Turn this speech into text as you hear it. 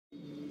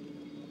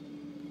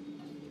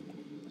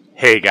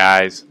Hey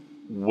guys,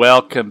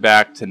 welcome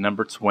back to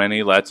number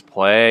 20 Let's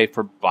Play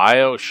for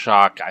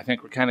Bioshock. I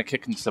think we're kind of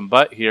kicking some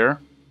butt here.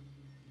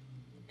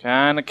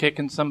 Kind of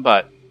kicking some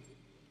butt.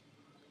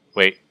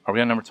 Wait, are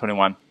we on number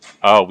 21?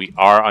 Oh, we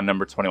are on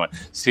number 21.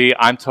 See,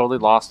 I'm totally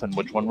lost on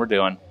which one we're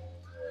doing.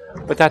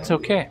 But that's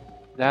okay.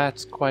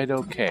 That's quite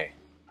okay.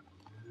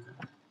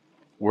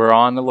 We're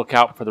on the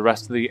lookout for the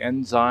rest of the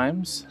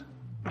enzymes,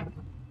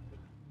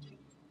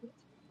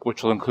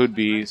 which will include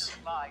bees.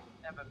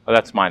 Oh,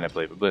 that's mine, I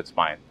believe. But it's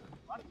mine.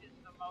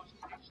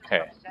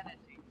 Okay.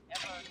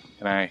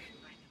 Can I...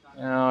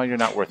 No, you're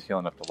not worth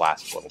healing up to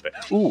last a little bit.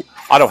 Ooh,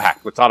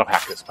 auto-hack. Let's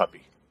auto-hack this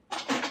puppy.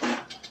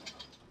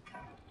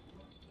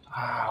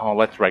 Oh,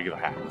 let's regular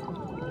hack.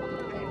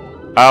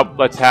 Oh,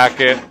 let's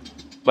hack it.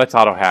 Let's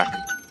auto-hack.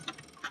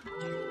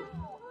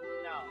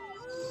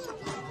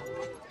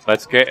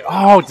 Let's get...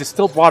 Oh,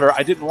 distilled water.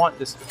 I didn't want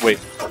this... Wait.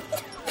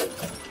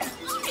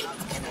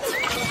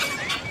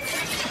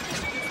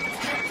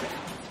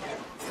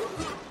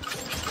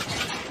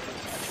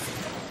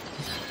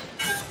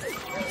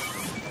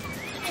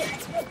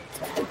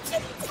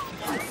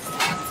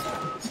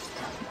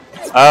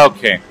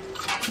 Okay.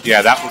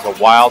 Yeah, that was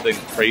a wild and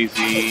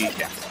crazy...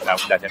 Yeah,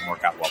 that didn't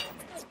work out well for me.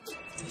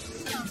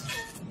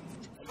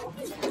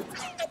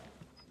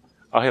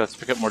 Oh, hey, let's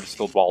pick up more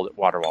distilled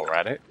water while we're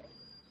at it.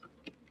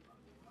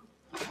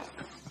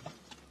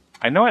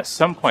 I know at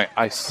some point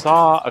I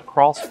saw a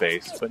crawl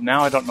space, but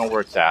now I don't know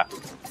where it's at.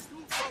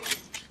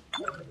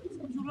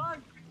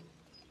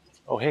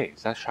 Oh, hey,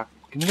 is that a shotgun?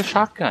 Give me the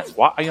shotgun.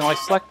 Why, you know, I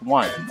select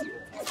one.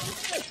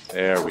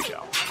 There we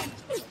go.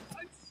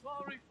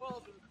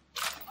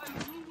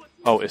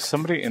 Oh, is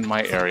somebody in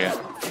my area?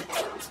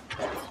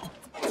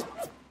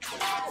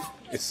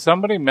 Is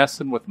somebody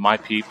messing with my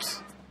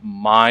peeps?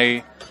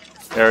 My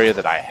area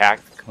that I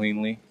hacked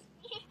cleanly?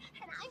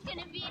 And I'm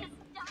gonna be a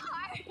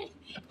star!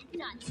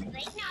 Not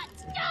today, not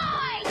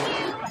star,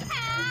 you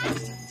hack!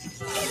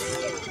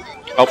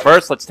 Oh,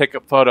 first, let's take a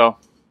photo.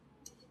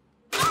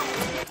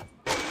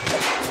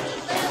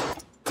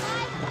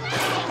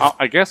 Oh,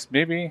 I guess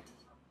maybe...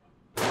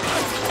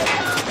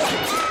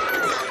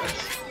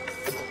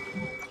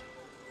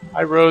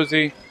 Hi,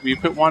 Rosie. Will you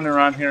quit wandering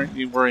around here?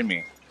 You worry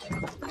me.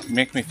 You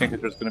make me think that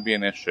there's going to be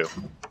an issue.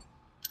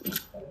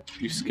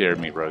 You scared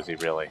me, Rosie,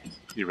 really.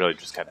 You really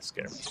just kind of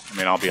scared me. I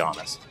mean, I'll be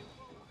honest.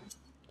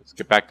 Let's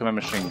get back to my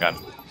machine gun.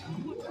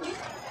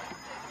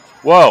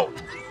 Whoa!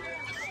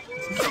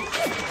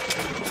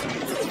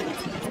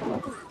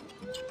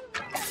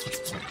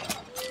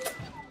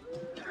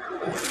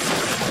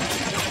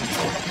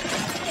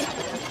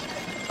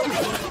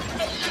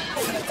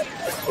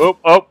 Oh,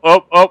 oh,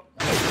 oh, oh!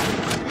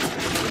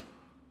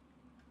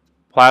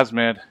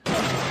 Plasmid.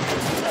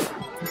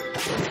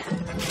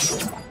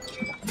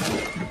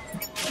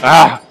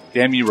 Ah!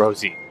 Damn you,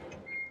 Rosie.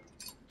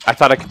 I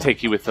thought I could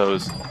take you with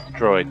those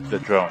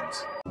the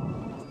drones.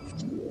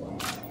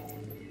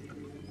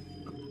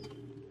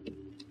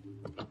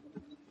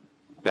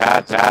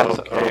 That's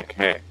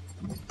okay.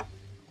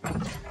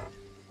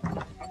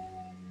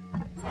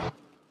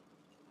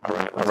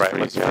 Alright,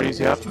 let's freeze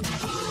you up.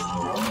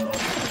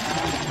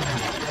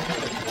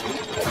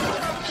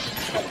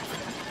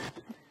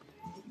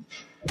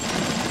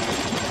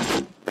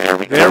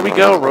 There we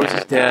go,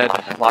 Rosie's dead.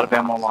 A lot of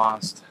ammo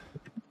lost.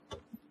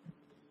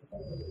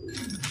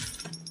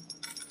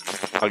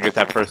 I'll get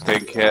that first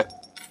aid kit.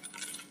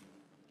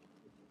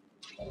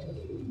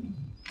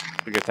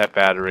 I'll get that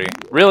battery.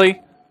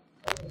 Really?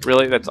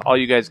 Really? That's all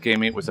you guys gave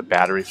me was a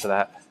battery for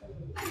that?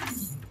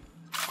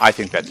 I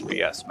think that's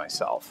BS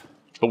myself.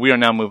 But we are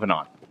now moving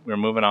on. We're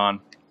moving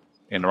on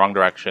in the wrong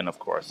direction, of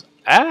course.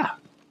 Ah!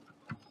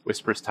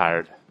 Whisper's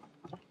tired.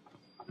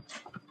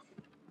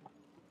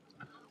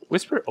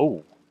 Whisper...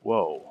 Oh.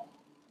 Whoa.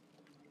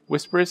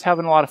 Whisper is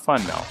having a lot of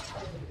fun now.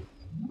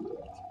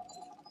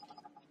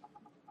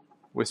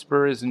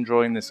 Whisper is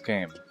enjoying this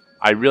game.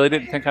 I really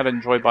didn't think I'd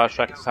enjoy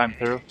Bioshock this time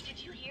through.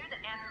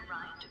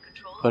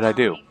 But I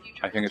do.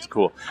 I think it's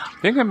cool. I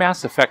think that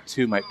Mass Effect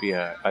 2 might be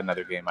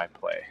another game I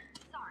play.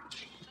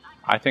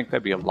 I think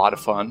that'd be a lot of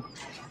fun.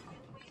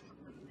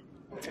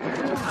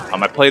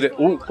 I played it...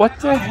 Ooh, what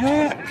the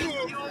heck?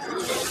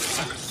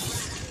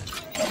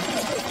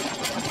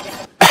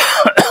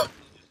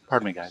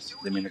 Pardon me, guys.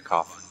 Didn't mean to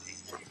cough.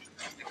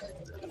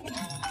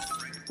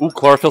 Ooh,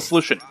 chlorophyll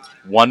solution.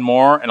 One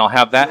more, and I'll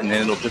have that, and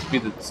then it'll just be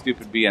the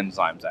stupid bee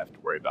enzymes I have to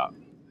worry about.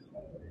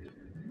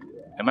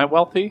 Am I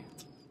wealthy?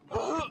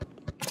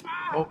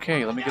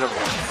 Okay, let me get over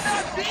here.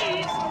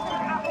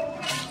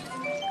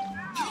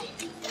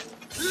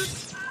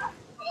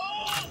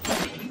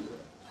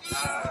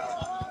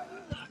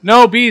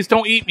 No, bees,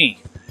 don't eat me.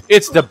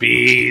 It's the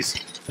bees.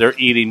 They're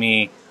eating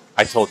me.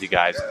 I told you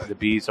guys, the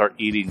bees are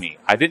eating me.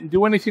 I didn't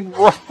do anything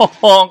wrong,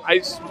 I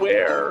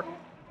swear.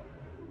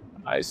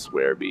 I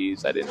swear,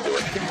 bees, I didn't do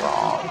anything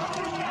wrong.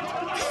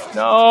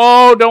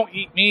 No, don't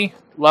eat me.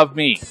 Love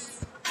me.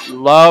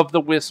 Love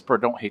the whisper.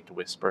 Don't hate the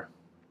whisper.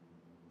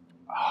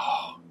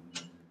 Oh.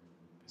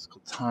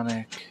 Physical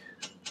tonic.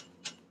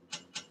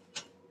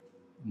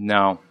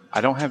 No,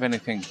 I don't have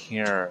anything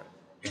here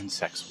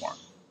Insect swarm.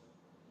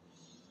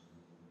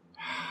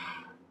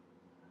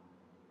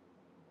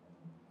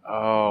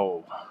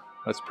 Oh,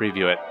 let's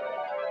preview it.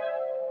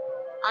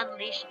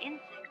 Unleash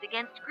insects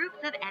against groups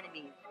of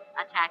enemies.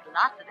 Attack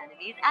lots of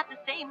enemies at the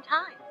same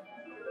time.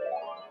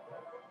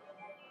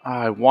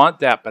 I want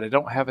that, but I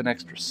don't have an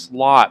extra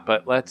slot.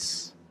 But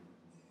let's,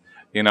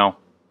 you know,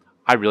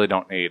 I really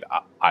don't need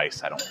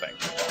ice, I don't think.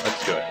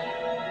 Let's do it.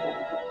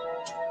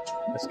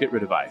 Let's get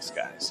rid of ice,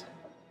 guys.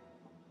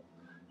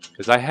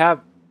 Because I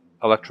have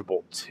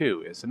Electrobolt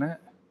 2, isn't it?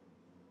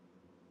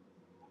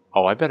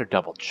 Oh, I better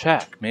double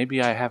check.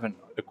 Maybe I haven't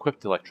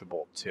equipped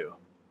Electrobolt 2.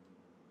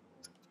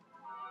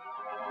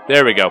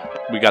 There we go.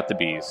 We got the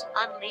bees.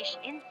 Unleash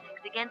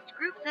insects against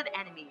groups of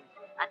enemies.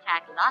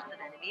 Attack lots of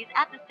enemies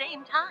at the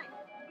same time.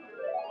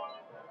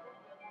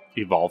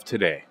 Evolve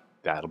today.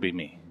 That'll be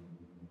me.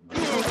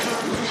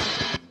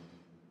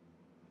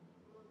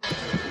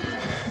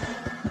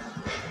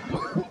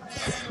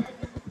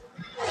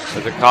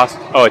 Does it cost?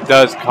 Oh, it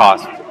does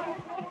cost.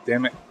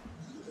 Damn it.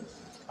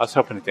 I was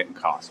hoping it didn't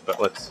cost,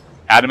 but let's...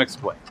 Adam,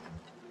 explain.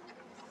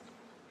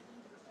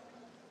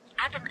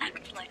 Adam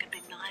acts like a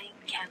benign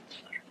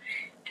cancer,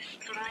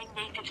 destroying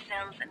native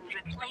cells and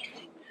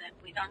replacing them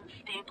with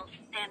unstable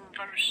stem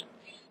versions.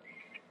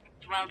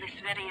 While this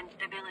very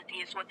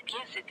instability is what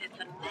gives it its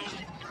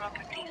amazing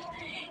properties,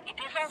 it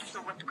is also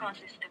what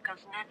causes the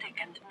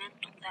cosmetic and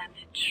mental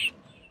damage.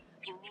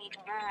 You need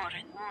more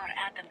and more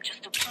Adam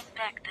just to keep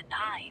back the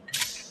tide.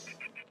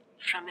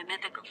 From a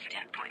medical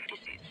standpoint,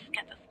 this is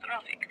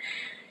catastrophic.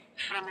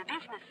 From a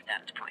business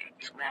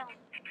standpoint, well,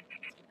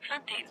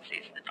 Fontaine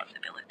sees the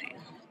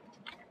possibilities.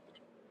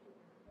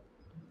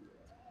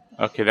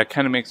 Okay, that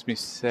kind of makes me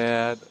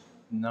sad.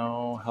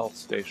 No, health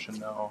station,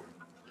 no.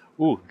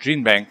 Ooh,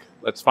 gene bank.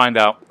 Let's find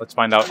out. Let's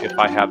find out if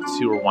I have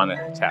 2 or 1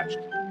 attached.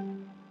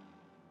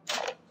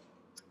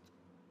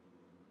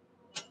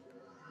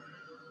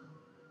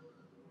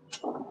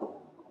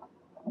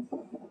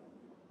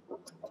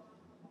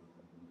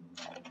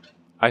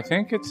 I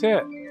think it's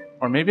it.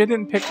 Or maybe I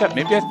didn't pick that.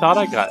 Maybe I thought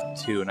I got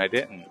 2 and I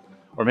didn't.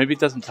 Or maybe it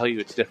doesn't tell you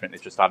it's different.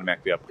 It just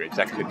automatically upgrades.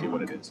 That could be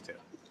what it is too.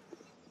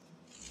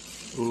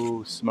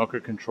 Ooh, smoker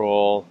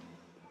control.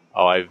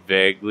 Oh, I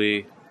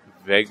vaguely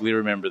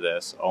remember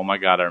this. Oh my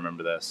god, I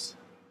remember this.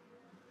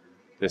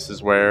 This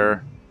is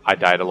where I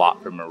died a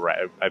lot from a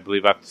I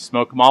believe I have to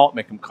smoke them all,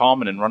 make them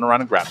calm, and then run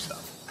around and grab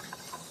stuff.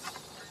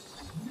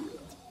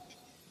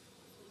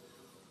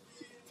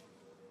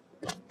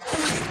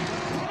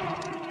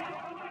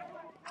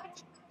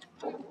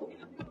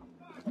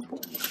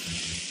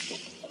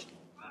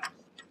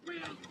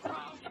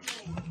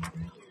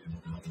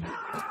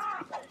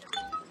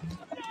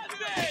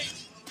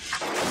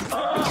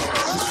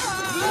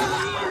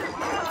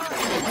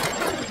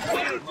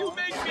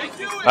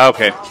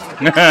 Okay.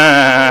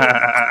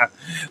 That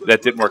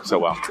didn't work so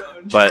well.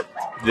 But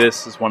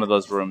this is one of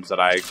those rooms that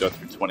I go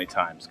through 20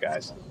 times,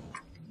 guys.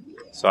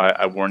 So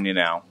I warn you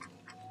now.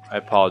 I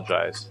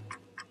apologize.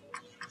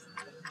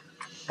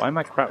 Why am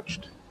I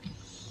crouched?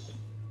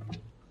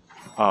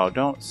 Oh,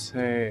 don't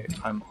say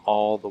I'm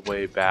all the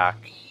way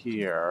back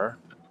here.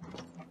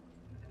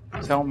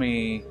 Tell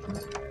me...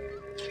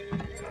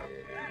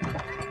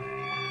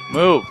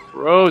 Move,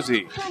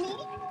 Rosie!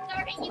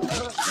 Honey,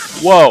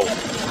 sorry, Whoa!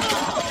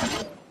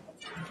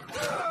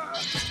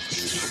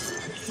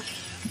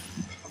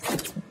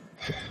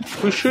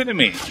 Who's shooting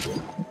me?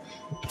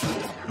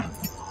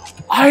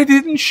 I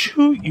didn't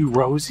shoot you,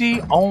 Rosie.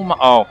 Oh my!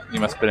 Oh, you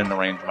must have been in the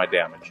range of my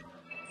damage.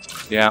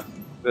 Yeah,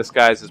 this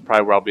guy's is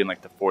probably where I'll be in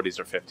like the 40s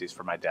or 50s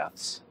for my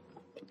deaths.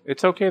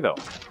 It's okay though.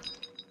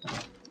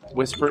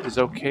 Whisper is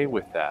okay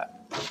with that.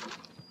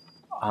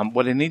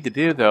 What I need to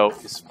do though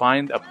is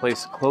find a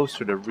place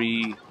closer to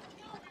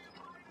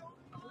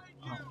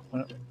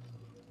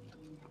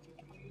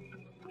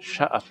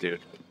Shut up,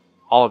 dude.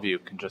 All of you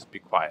can just be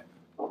quiet.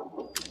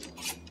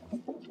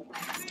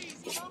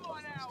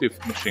 Let's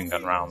do machine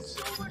gun rounds.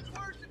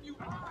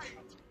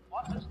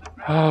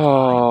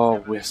 Oh,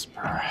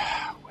 whisper.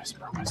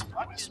 Whisper, whisper,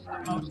 whisper.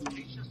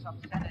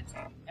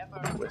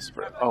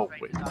 Whisper. Oh,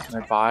 wait.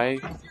 Can I buy?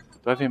 Do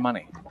I have any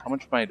money? How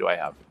much money do I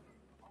have?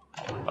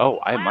 Oh,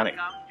 I have money.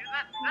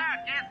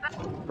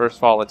 First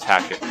of all, let's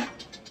hack it.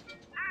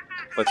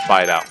 Let's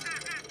buy it out.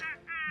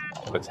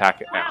 Let's hack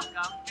it now.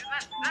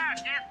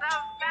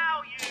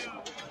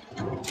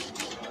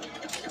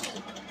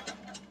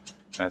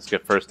 Let's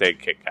get first aid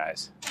kit,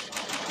 guys.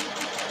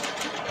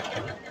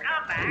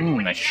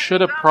 I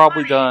should have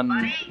probably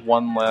done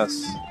one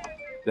less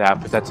that,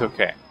 but that's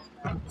okay.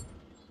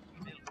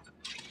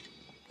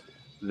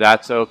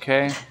 That's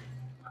okay.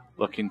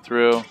 Looking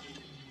through.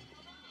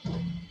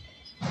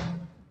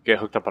 Get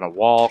hooked up on a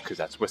wall, because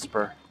that's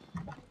Whisper.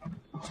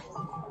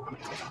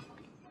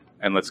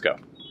 And let's go.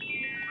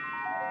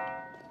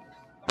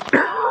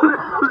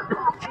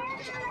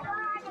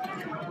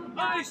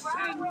 I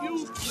send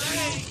you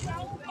play!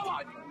 Come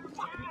on, you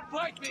fucking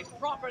fight me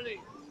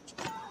properly!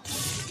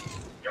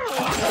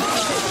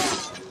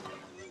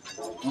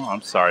 Oh,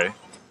 I'm sorry.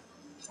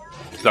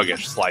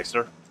 Sluggish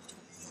Slicer.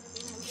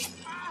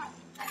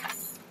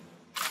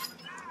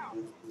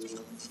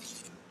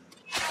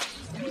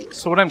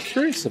 So what I'm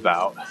curious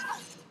about...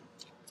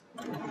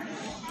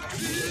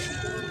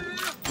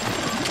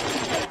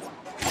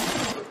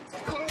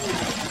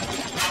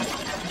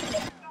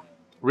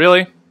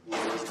 Really?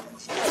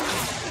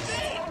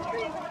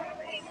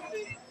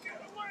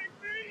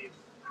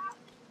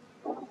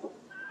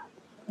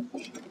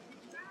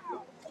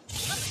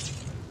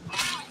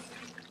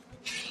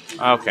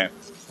 Okay.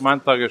 Come on,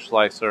 Thuggish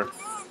Slicer.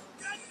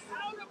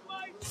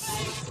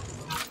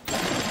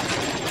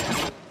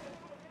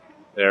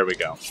 There we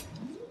go.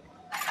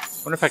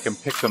 Wonder if I can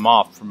pick them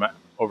off from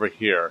over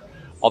here.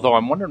 Although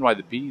I'm wondering why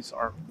the bees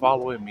aren't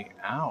following me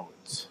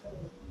out.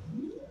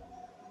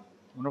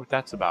 Wonder what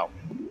that's about.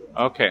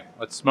 Okay,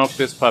 let's smoke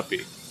this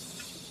puppy.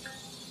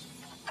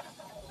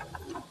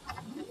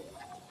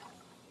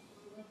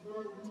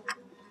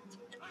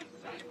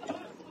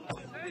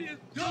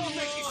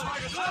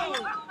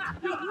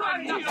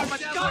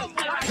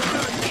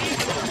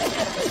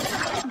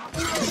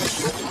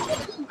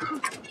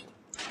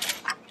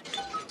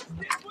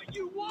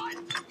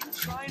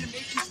 Trying to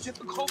make this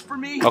difficult for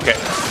me? Okay.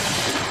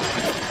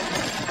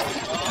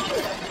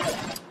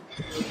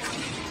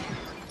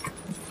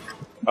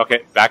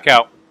 Okay, back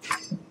out.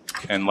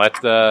 And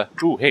let the...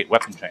 Ooh, hey,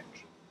 weapon change.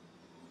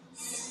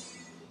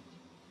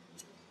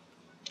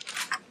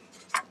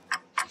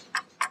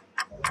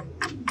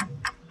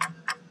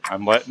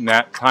 I'm letting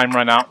that time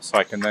run out so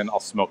I can then... I'll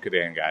smoke it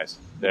in, guys.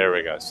 There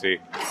we go, see?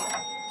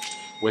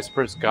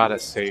 Whisper's got a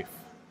safe...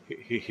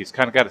 He's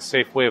kind of got a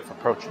safe way of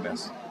approaching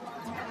this.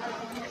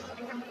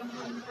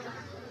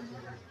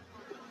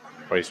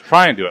 Or he's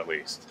trying to, at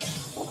least.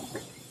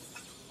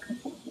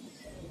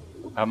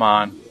 Come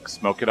on.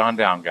 Smoke it on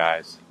down,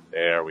 guys.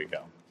 There we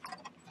go.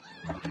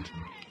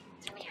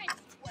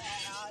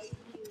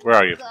 Where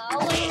are you?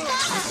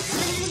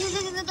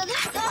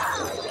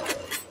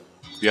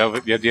 You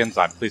have the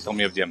enzyme. Please tell me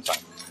you have the enzyme.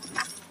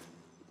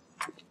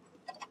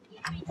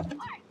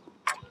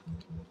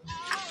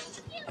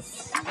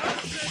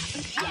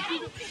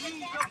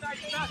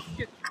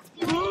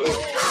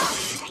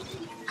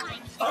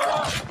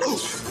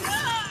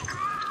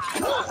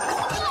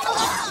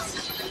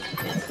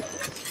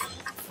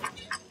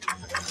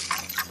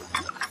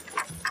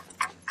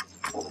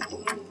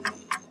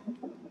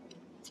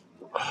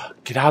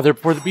 Get out of there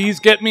before the bees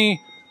get me.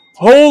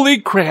 Holy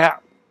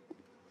crap.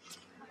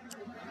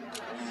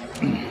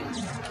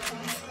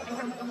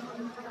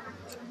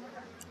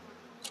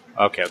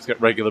 Okay, let's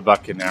get regular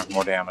buck in there.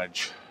 More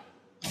damage.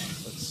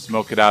 Let's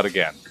smoke it out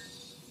again.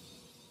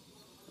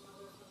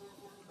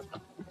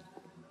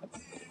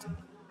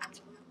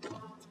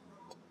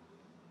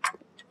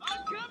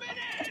 I'm coming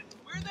in!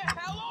 Where the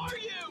hell are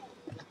you?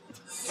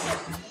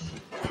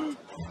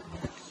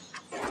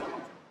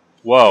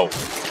 Whoa.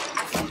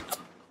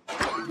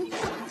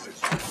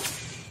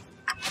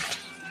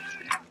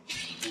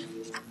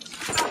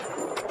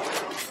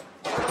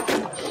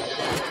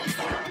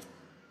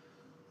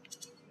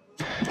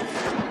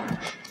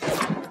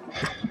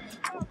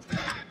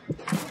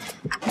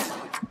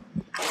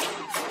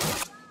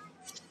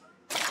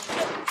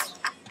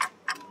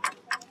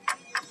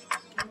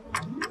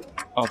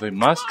 Oh, they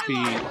must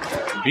be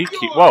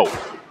beekeeper. Whoa.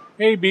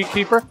 Hey,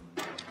 beekeeper.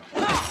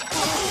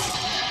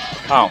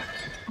 Oh.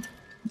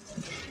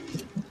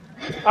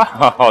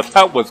 Oh,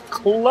 that was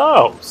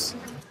close.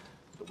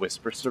 The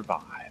whisper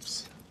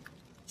survives.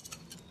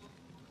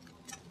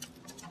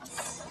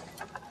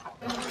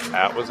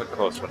 That was a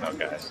close one, though,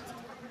 guys.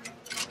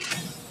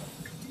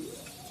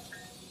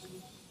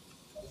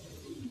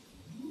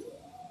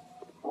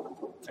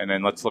 And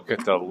then let's look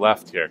at the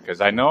left here,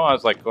 because I know I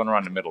was like going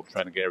around the middle,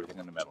 trying to get everything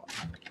in the middle.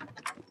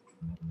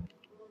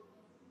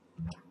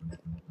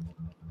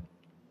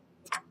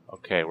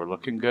 Okay, we're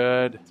looking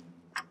good.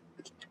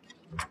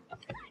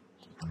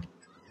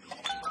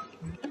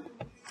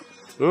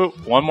 Ooh,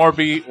 one more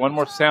bee, one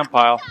more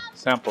sample.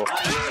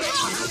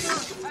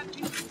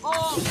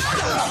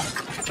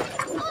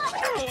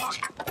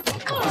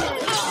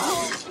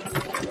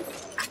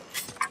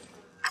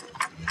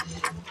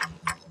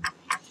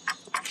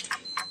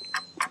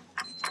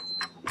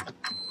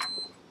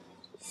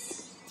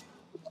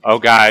 Oh,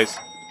 guys,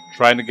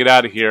 trying to get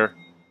out of here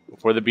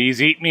before the bees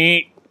eat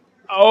me.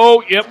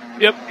 Oh, yep.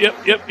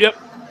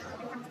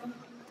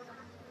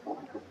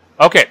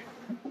 Okay,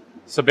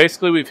 so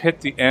basically we've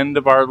hit the end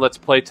of our Let's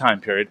Play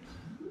time period.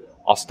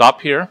 I'll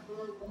stop here.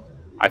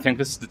 I think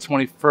this is the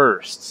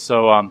 21st,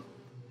 so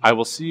I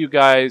will see you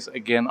guys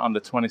again on the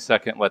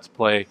 22nd Let's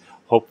Play.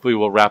 Hopefully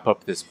we'll wrap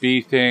up this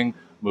bee thing,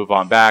 move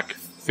on back,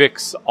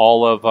 fix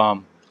all of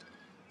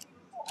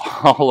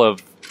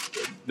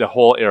the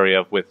whole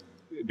area with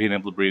being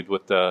able to breathe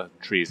with the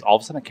trees. All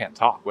of a sudden I can't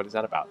talk. What is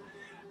that about?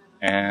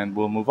 And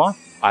we'll move on.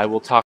 I will talk